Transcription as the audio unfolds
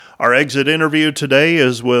Our exit interview today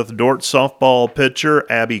is with Dordt softball pitcher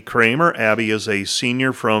Abby Kraemer. Abby is a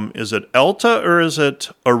senior from, is it Alta or is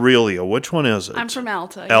it Aurelia? Which one is it? I'm from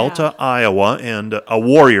Alta. Alta, Iowa, and a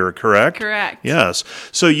Warrior, correct? Correct. Yes.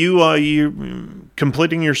 So you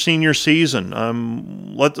completing your senior season.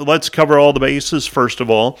 Let's cover all the bases first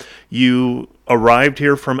of all. You arrived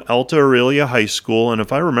here from Alta Aurelia High School, and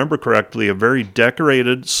if I remember correctly, a very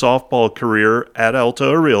decorated softball career at Alta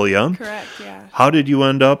Aurelia. Correct, yeah. How did you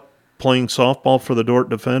end up playing softball for the Dordt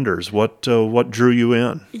Defenders? What drew you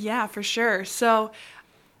in? Yeah, for sure. So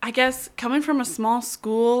I guess coming from a small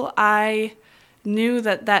school, I knew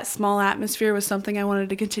that small atmosphere was something I wanted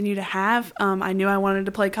to continue to have. I knew I wanted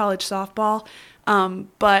to play college softball,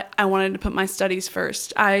 but I wanted to put my studies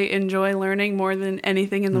first. I enjoy learning more than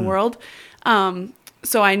anything in the world.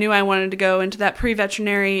 So I knew I wanted to go into that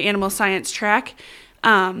pre-veterinary animal science track.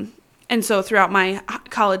 And so throughout my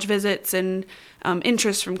college visits and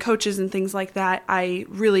interest from coaches and things like that, I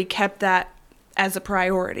really kept that as a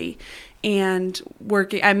priority. And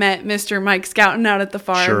I met Mr. Mike Scouten out at the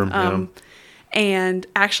farm. Sure, yeah. And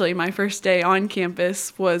actually my first day on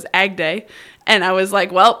campus was Ag Day. And I was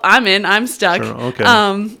like, well, I'm stuck. Sure,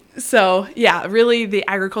 okay. So yeah, really the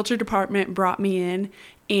agriculture department brought me in,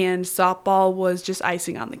 and softball was just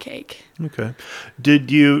icing on the cake. Okay. Did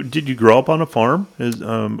you grow up on a farm?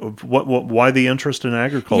 Why the interest in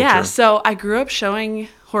agriculture? Yeah, so I grew up showing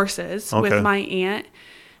horses with my aunt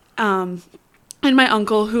and my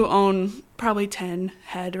uncle, who own probably 10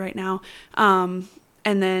 head right now. And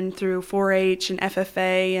then through 4-H and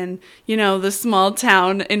FFA and, the small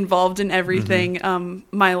town involved in everything,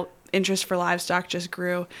 my interest for livestock just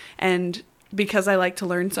grew. And because I like to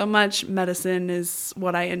learn so much, medicine is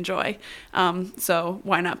what I enjoy. So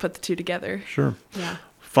why not put the two together? Sure. Yeah.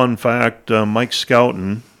 Fun fact, Mike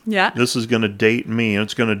Scouten, yeah. This is going to date me, and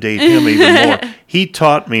it's going to date him even more. He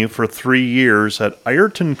taught me for 3 years at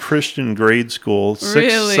Ireton Christian Grade School, 6th,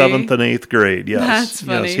 Really? 7th, and 8th grade. Yes. That's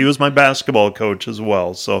funny. Yes, he was my basketball coach as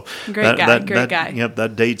well. So Great guy. Yep,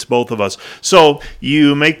 that dates both of us. So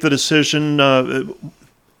you make the decision,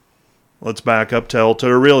 let's back up to Alta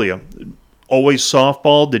Aurelia. Always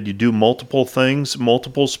softball? Did you do multiple things,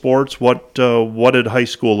 multiple sports? What did high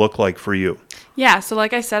school look like for you? Yeah, so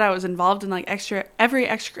like I said, I was involved in every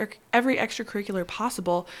extracurricular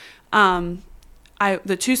possible.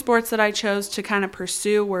 The two sports that I chose to kind of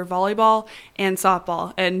pursue were volleyball and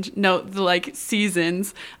softball. And note the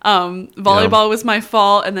seasons. Volleyball was my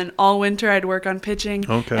fall, and then all winter I'd work on pitching.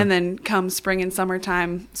 Okay. And then come spring and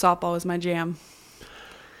summertime, softball was my jam.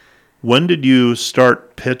 When did you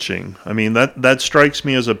start pitching? I mean, that strikes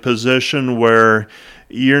me as a position where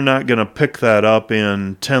you're not going to pick that up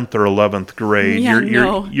in 10th or 11th grade. Yeah,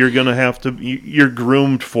 you're going to have to. You're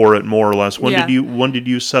groomed for it more or less. When Yeah. did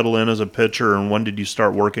you settle in as a pitcher, and when did you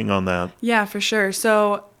start working on that? Yeah, for sure.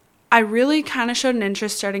 So I really kind of showed an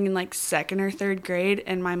interest starting in 2nd or 3rd grade,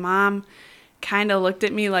 and my mom kind of looked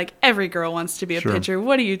at me like every girl wants to be a Sure. pitcher.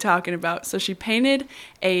 What are you talking about? So she painted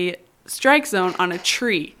a strike zone on a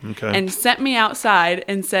tree and sent me outside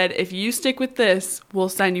and said, if you stick with this, we'll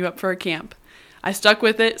sign you up for a camp. I stuck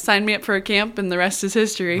with it, signed me up for a camp, and the rest is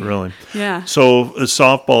history. Really? Yeah. So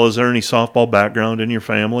softball, is there any softball background in your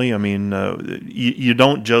family? I mean, you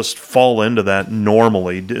don't just fall into that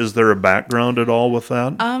normally. Is there a background at all with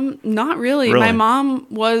that? Not really. My mom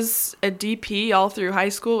was a DP all through high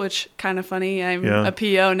school, which kind of funny. I'm a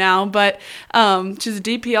PO now, but she's a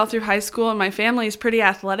DP all through high school, and my family is pretty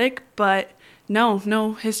athletic, but no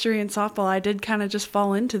history in softball. I did kind of just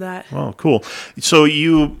fall into that. Oh, cool. So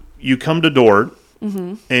you come to Dordt,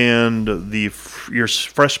 and your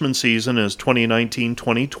freshman season is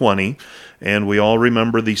 2019-2020, and we all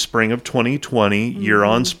remember the spring of 2020. You're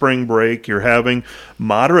on spring break. You're having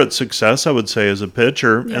moderate success, I would say, as a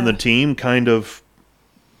pitcher, and the team kind of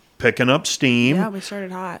picking up steam. Yeah, we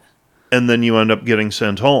started hot. And then you end up getting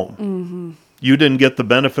sent home. You didn't get the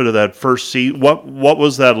benefit of that first seat. What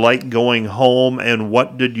was that like going home, and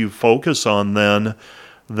what did you focus on then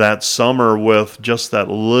that summer with just that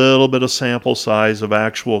little bit of sample size of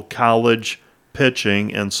actual college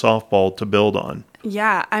pitching and softball to build on?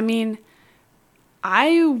 Yeah, I mean,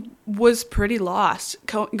 I was pretty lost.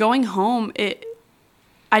 Going home,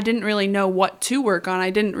 I didn't really know what to work on.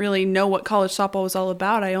 I didn't really know what college softball was all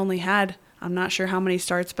about. I only had, I'm not sure how many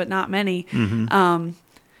starts, but not many.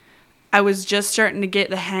 I was just starting to get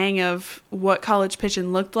the hang of what college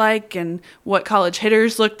pitching looked like and what college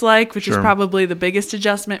hitters looked like, which is probably the biggest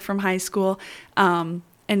adjustment from high school. And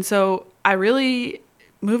so I really,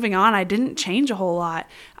 moving on, I didn't change a whole lot.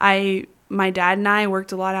 My dad and I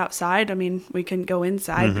worked a lot outside. I mean, we couldn't go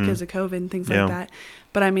inside because of COVID and things like that.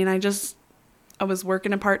 But I mean, I was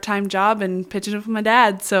working a part-time job and pitching with my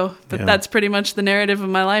dad. So, but that's pretty much the narrative of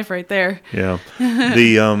my life right there. Yeah.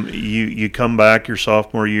 You come back your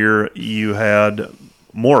sophomore year, you had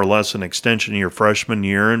more or less an extension of your freshman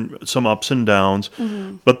year and some ups and downs.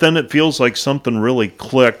 Mm-hmm. But then it feels like something really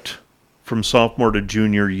clicked from sophomore to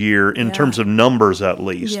junior year in terms of numbers, at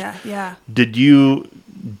least. Yeah.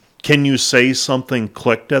 Can you say something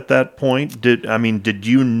clicked at that point? Did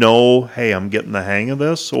you know, hey, I'm getting the hang of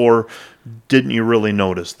this, or didn't you really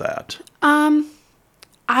notice that?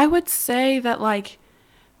 I would say that, like,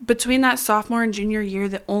 between that sophomore and junior year,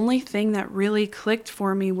 the only thing that really clicked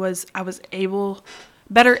for me was I was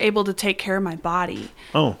better able to take care of my body.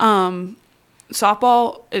 Oh.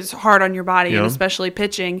 Softball is hard on your body, and especially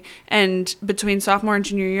pitching. And between sophomore and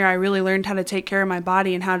junior year, I really learned how to take care of my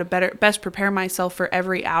body and how to best prepare myself for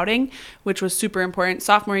every outing, which was super important.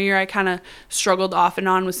 Sophomore year, I kind of struggled off and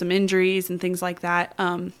on with some injuries and things like that.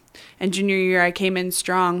 And junior year, I came in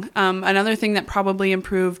strong. Another thing that probably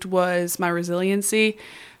improved was my resiliency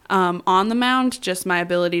on the mound, just my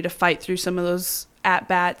ability to fight through some of those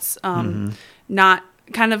at-bats,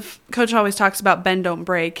 Coach always talks about bend, don't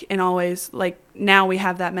break, and always, like, now we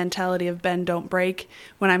have that mentality of bend, don't break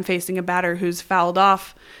when I'm facing a batter who's fouled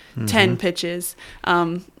off 10 pitches.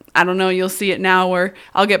 I don't know, you'll see it now where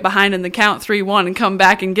I'll get behind in the count 3-1 and come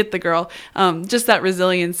back and get the girl. Just that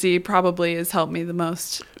resiliency probably has helped me the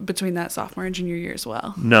most between that sophomore and junior year as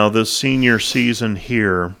well. Now, this senior season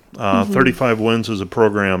here, 35 wins as a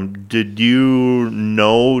program, did you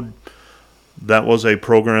know that was a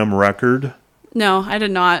program record? No, I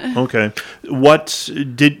did not. Okay. What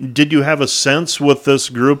did you have a sense with this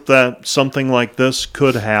group that something like this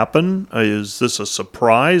could happen? Is this a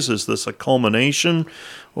surprise? Is this a culmination?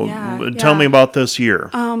 Tell me about this year.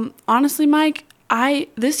 Honestly, Mike,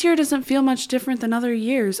 this year doesn't feel much different than other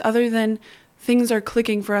years, other than things are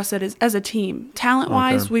clicking for us as a team.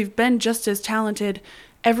 Talent-wise, we've been just as talented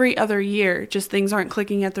every other year, just things aren't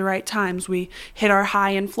clicking at the right times. We hit our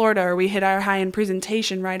high in Florida, or we hit our high in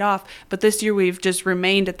presentation right off. But this year we've just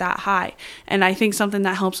remained at that high. And I think something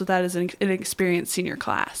that helps with that is an experienced senior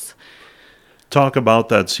class. Talk about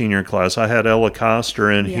that senior class. I had Ella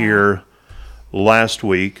Koster in here last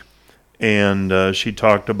week, and she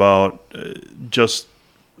talked about just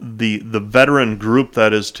the veteran group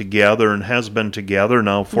that is together and has been together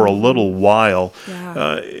now for a little while.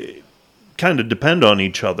 Kind of depend on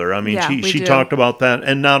each other. I mean, she talked about that,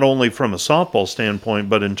 and not only from a softball standpoint,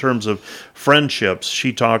 but in terms of friendships.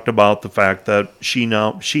 She talked about the fact that she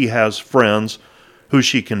has friends who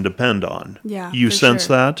she can depend on. Yeah, you sense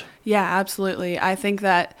that? Yeah, absolutely. I think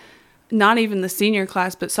that not even the senior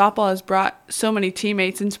class, but softball has brought so many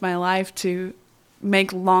teammates into my life to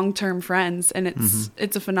make long-term friends, and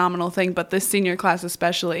it's a phenomenal thing. But this senior class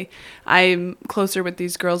especially, I'm closer with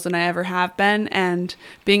these girls than I ever have been, and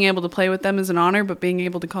being able to play with them is an honor, but being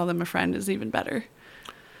able to call them a friend is even better.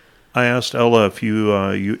 I asked Ella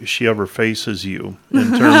if she ever faces you in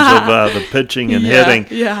terms of the pitching and hitting,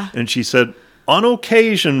 and she said, on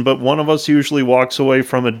occasion, but one of us usually walks away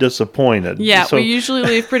from it disappointed. Yeah, so we usually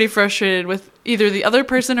leave pretty frustrated with either the other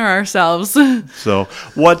person or ourselves. So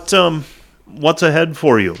what's ahead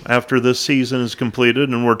for you after this season is completed?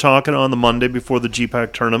 And we're talking on the Monday before the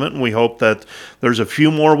GPAC tournament, and we hope that there's a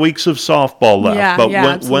few more weeks of softball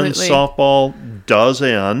left. When softball does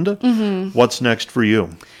end, what's next for you?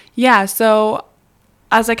 Yeah, so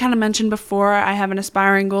as I kind of mentioned before, I have an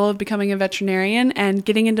aspiring goal of becoming a veterinarian, and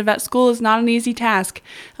getting into vet school is not an easy task.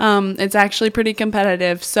 It's actually pretty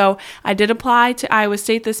competitive. So I did apply to Iowa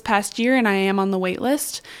State this past year, and I am on the wait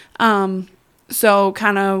list. So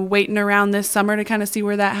kind of waiting around this summer to kind of see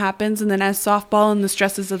where that happens. And then as softball and the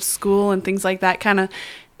stresses of school and things like that kind of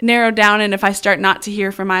narrow down, and if I start not to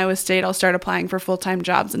hear from Iowa State, I'll start applying for full-time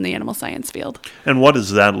jobs in the animal science field. And what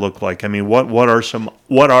does that look like? I mean, what are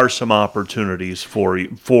some opportunities for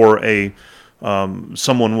a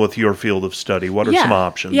someone with your field of study? What are some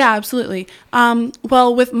options? Yeah, absolutely.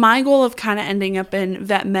 Well, with my goal of kind of ending up in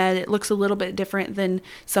vet med, it looks a little bit different than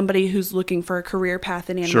somebody who's looking for a career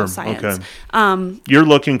path in animal science. Okay. You're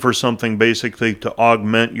looking for something basically to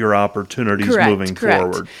augment your opportunities moving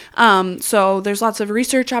forward. So there's lots of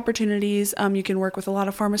research opportunities. You can work with a lot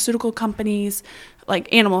of pharmaceutical companies,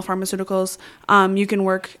 like animal pharmaceuticals. You can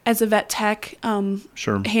work as a vet tech,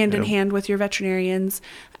 hand in hand with your veterinarians.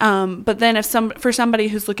 But then for somebody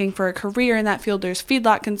who's looking for a career in that field, there's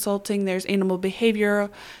feedlot consulting, there's animal behavior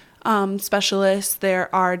specialists,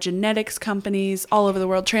 there are genetics companies all over the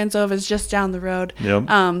world. Transova is just down the road.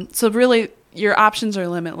 Yep. So really, your options are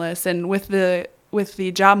limitless, and with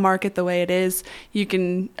the job market the way it is, you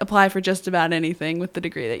can apply for just about anything with the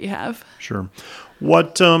degree that you have. Sure.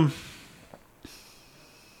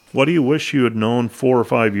 What do you wish you had known 4 or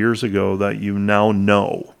 5 years ago that you now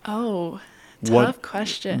know? Oh, tough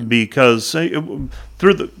question. Because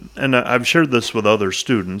and I've shared this with other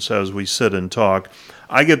students as we sit and talk,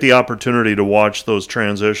 I get the opportunity to watch those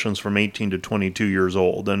transitions from 18 to 22 years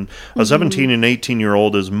old. And a 17 and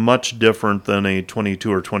 18-year-old is much different than a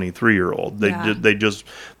 22 or 23-year-old.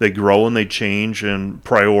 They grow and they change in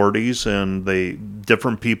priorities, and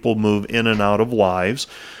different people move in and out of lives.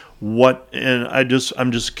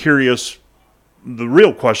 I'm just curious. The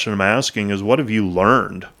real question I'm asking is, what have you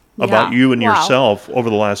learned about you and yourself over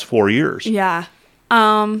the last 4 years? Yeah.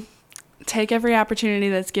 Take every opportunity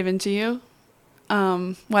that's given to you,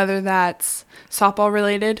 whether that's softball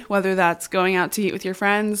related, whether that's going out to eat with your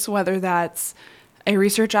friends, whether that's a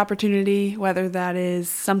research opportunity, whether that is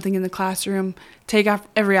something in the classroom. Take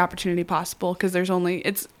every opportunity possible, because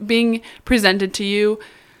it's being presented to you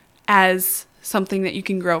as something that you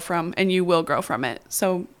can grow from, and you will grow from it.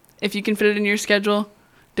 So if you can fit it in your schedule,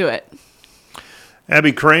 do it.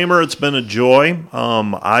 Abby Kraemer, it's been a joy.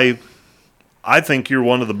 I think you're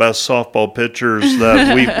one of the best softball pitchers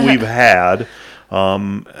that we've had.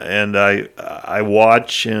 And I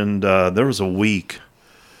watch, and there was a week,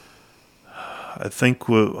 I think,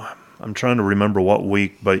 I'm trying to remember what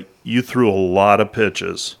week, but you threw a lot of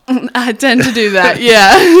pitches. I tend to do that,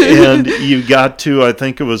 yeah. And you got to, I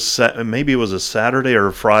think it was, maybe it was a Saturday or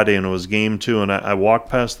a Friday, and it was game 2, and I walked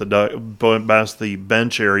past the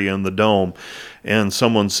bench area in the dome, and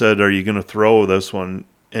someone said, "Are you going to throw this one?"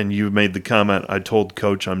 And you made the comment, "I told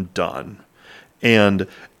Coach I'm done." And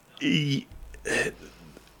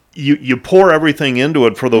you pour everything into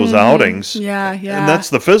it for those outings. Yeah. And that's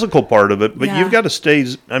the physical part of it, but you've got to stay,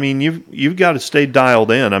 you've got to stay dialed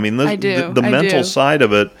in. I mean, the mental side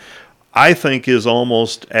of it, I think, is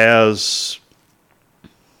almost as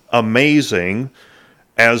amazing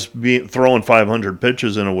as throwing 500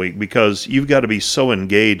 pitches in a week, because you've got to be so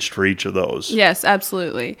engaged for each of those. Yes,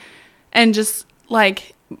 absolutely. And just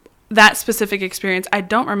like that specific experience, I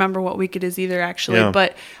don't remember what week it is either, actually.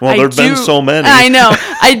 But there've been so many. I know.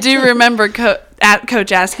 I do remember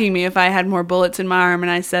Coach asking me if I had more bullets in my arm,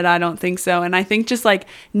 and I said I don't think so. And I think just like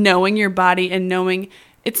knowing your body and knowing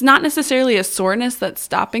it's not necessarily a soreness that's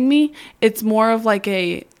stopping me. It's more of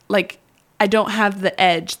I don't have the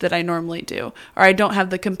edge that I normally do, or I don't have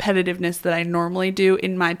the competitiveness that I normally do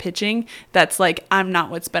in my pitching. That's like, I'm not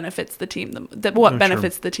what benefits the team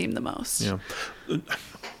the team the most. Yeah.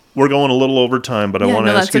 We're going a little over time, but I want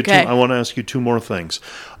to ask you. I want to ask you 2 more things.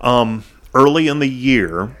 Early in the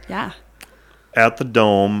year, at the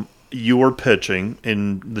Dome, you were pitching,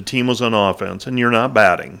 and the team was on offense, and you're not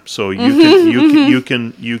batting, so you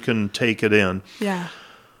can take it in. Yeah.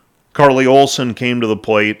 Carly Olson came to the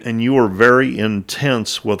plate, and you were very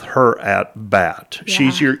intense with her at bat. Yeah.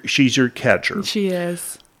 She's your catcher. She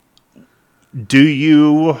is. Do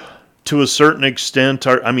you, to a certain extent,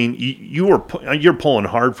 you're pulling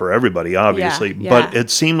hard for everybody, obviously, but it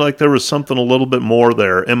seemed like there was something a little bit more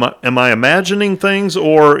there. Am I imagining things,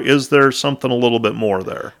 or is there something a little bit more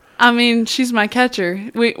there? I mean, she's my catcher.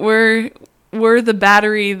 We're the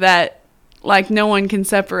battery that, like, no one can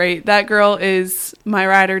separate. That girl is my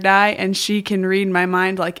ride or die, and she can read my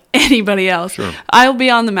mind like anybody else. Sure. I'll be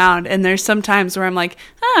on the mound, and there's some times where I'm like,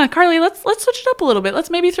 Carly, let's switch it up a little bit. Let's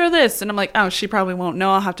maybe throw this. And I'm like, oh, she probably won't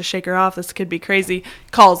know. I'll have to shake her off. This could be crazy.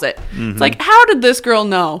 Calls it. Mm-hmm. It's like, how did this girl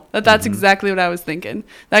know that that's exactly what I was thinking?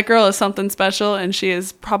 That girl is something special, and she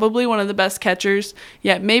is probably one of the best catchers,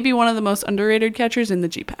 yet maybe one of the most underrated catchers in the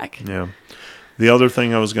GPAC. Yeah. The other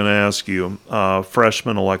thing I was going to ask you,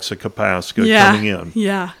 freshman Alexa Kapaska coming in.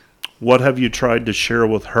 Yeah. What have you tried to share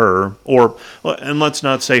with her, and let's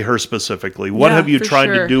not say her specifically, what have you tried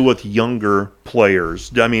to do with younger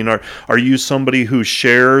players? I mean, are you somebody who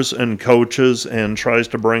shares and coaches and tries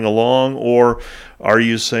to bring along, or are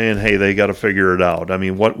you saying, hey, they got to figure it out? I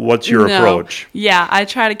mean, what's your approach? Yeah, I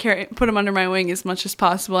try to put them under my wing as much as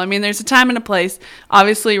possible. I mean, there's a time and a place.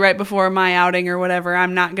 Obviously, right before my outing or whatever,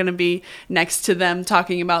 I'm not going to be next to them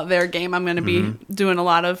talking about their game. I'm going to be doing a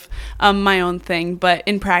lot of my own thing. But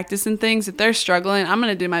in practice and things, if they're struggling, I'm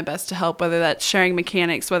going to do my best to help, whether that's sharing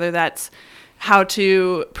mechanics, whether that's how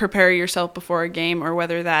to prepare yourself before a game, or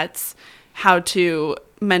whether that's how to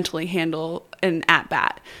mentally handle an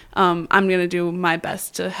at-bat. I'm going to do my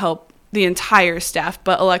best to help the entire staff,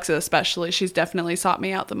 but Alexa especially. She's definitely sought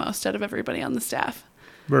me out the most out of everybody on the staff.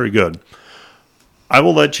 Very good. I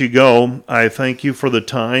will let you go. I thank you for the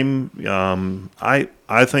time.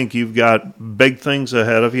 I think you've got big things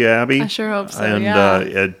ahead of you, Abby. I sure hope so. And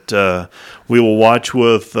yeah. we will watch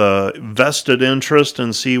with vested interest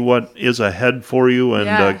and see what is ahead for you. And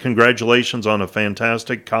Yeah. Congratulations on a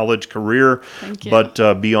fantastic college career. Thank you.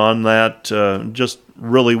 But beyond that, just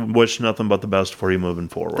really wish nothing but the best for you moving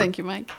forward. Thank you, Mike.